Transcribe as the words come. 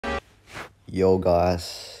Yo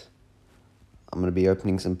guys, I'm going to be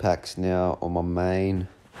opening some packs now on my main.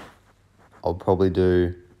 I'll probably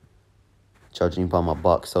do, judging by my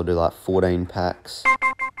bucks, I'll do like 14 packs.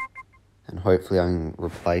 And hopefully I can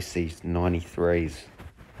replace these 93s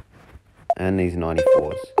and these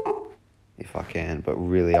 94s if I can. But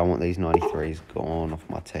really I want these 93s gone off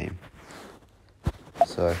my team.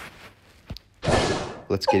 So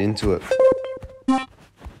let's get into it.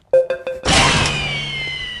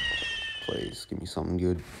 Please give me something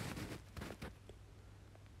good.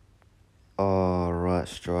 Oh, right,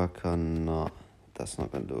 striker, no, that's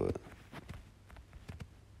not going to do it.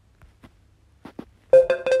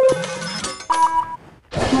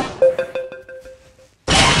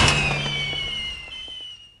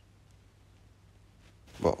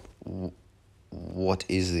 Well, what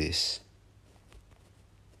is this?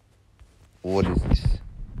 What is this?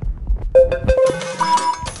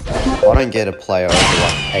 I don't get a player over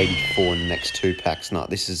like 84 in the next 2 packs. No,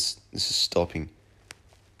 this is stopping.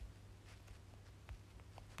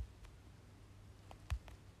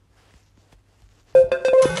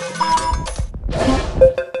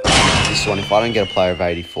 This one, if I don't get a player of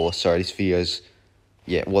 84, sorry, this video's...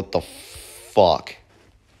 Yeah, what the fuck?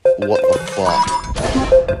 What the fuck?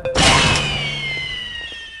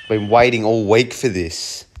 Been waiting all week for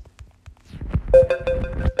this.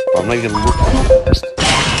 I'm not even looking. It's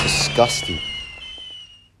disgusting.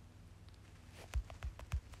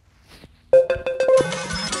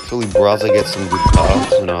 Surely browser gets some good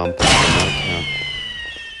cards when I'm putting on that account.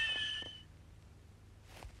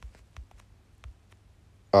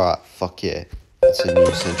 Alright, fuck yeah. It's a new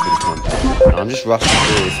century account. I'm just rushing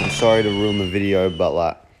through this. I'm sorry to ruin the video, but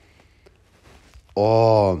like...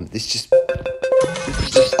 Oh, this just...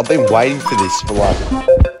 I've been waiting for this for like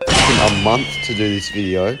a month to do this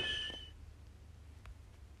video.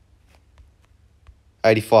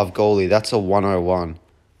 85 goalie, that's a 101.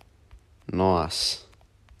 Nice.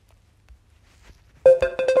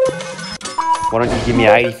 Why don't you give me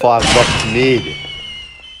 85 left mid?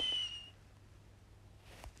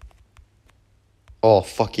 Oh,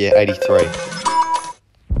 fuck yeah, 83.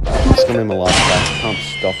 It's gonna be my last pack. I can't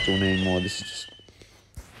stuff doing it anymore. This is just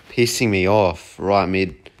pissing me off. Right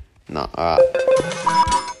mid. Nah, alright.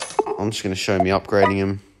 I'm just gonna show me upgrading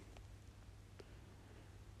him.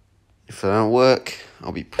 If they don't work,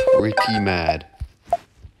 I'll be pretty mad.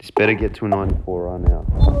 Just better get to a 94 right now.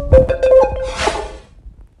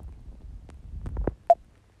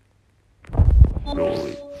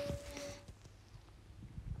 Surely.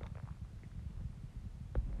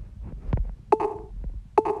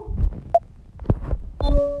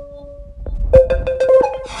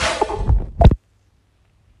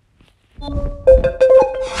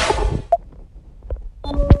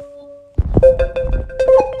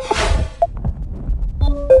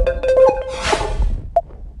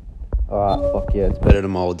 Alright, fuck yeah, it's better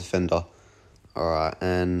than my old defender. Alright,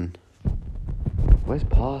 and... Where's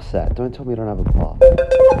pass at? Don't tell me I don't have a pass.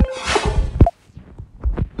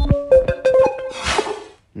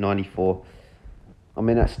 94. I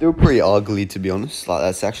mean, that's still pretty ugly, to be honest. Like,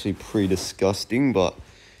 that's actually pretty disgusting, but,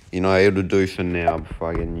 you know, it'll do for now before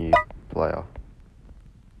I get a new player.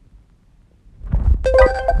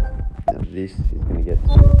 Now, this is going to get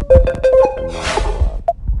to a 95.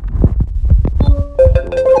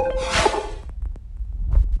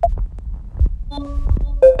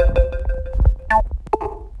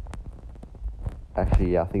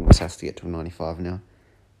 Actually, yeah, I think this has to get to a 95 now.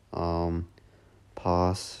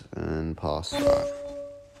 Pass and pass. Right.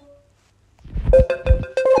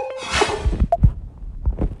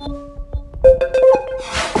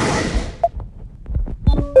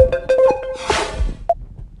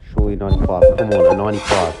 Surely 95. Come on, a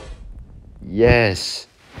 95. Yes.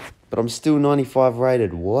 But I'm still 95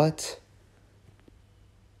 rated. What?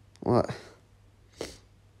 What?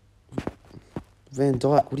 Van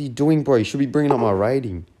Dyke, what are you doing, bro? You should be bringing up my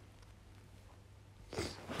rating.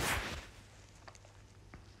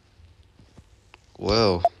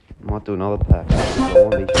 Well, I might do another pack. I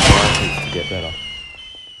want these prices to get better.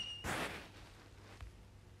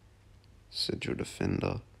 Central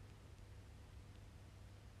defender.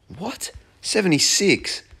 What?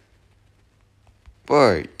 76?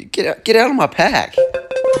 Bro, get out of my pack.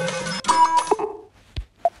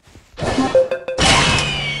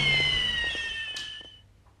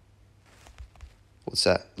 What's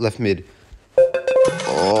that? Left mid.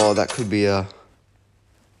 Oh, that could be a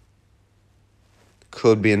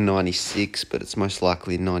 96, but it's most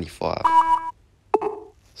likely a 95.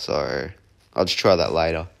 So, I'll just try that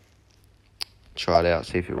later. Try it out,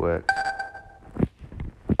 see if it works.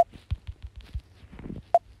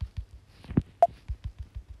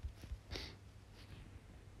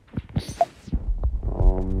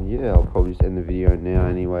 yeah, I'll probably just end the video now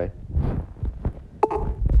anyway.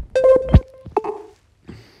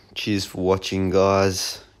 Cheers for watching,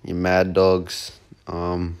 guys. You mad dogs.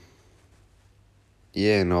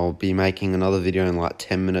 Yeah, and I'll be making another video in like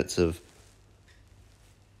 10 minutes of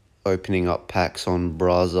opening up packs on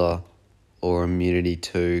Browser or Immunity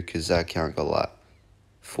 2, because that account got like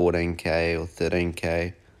 14k or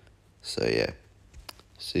 13k. So yeah,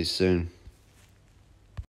 see you soon.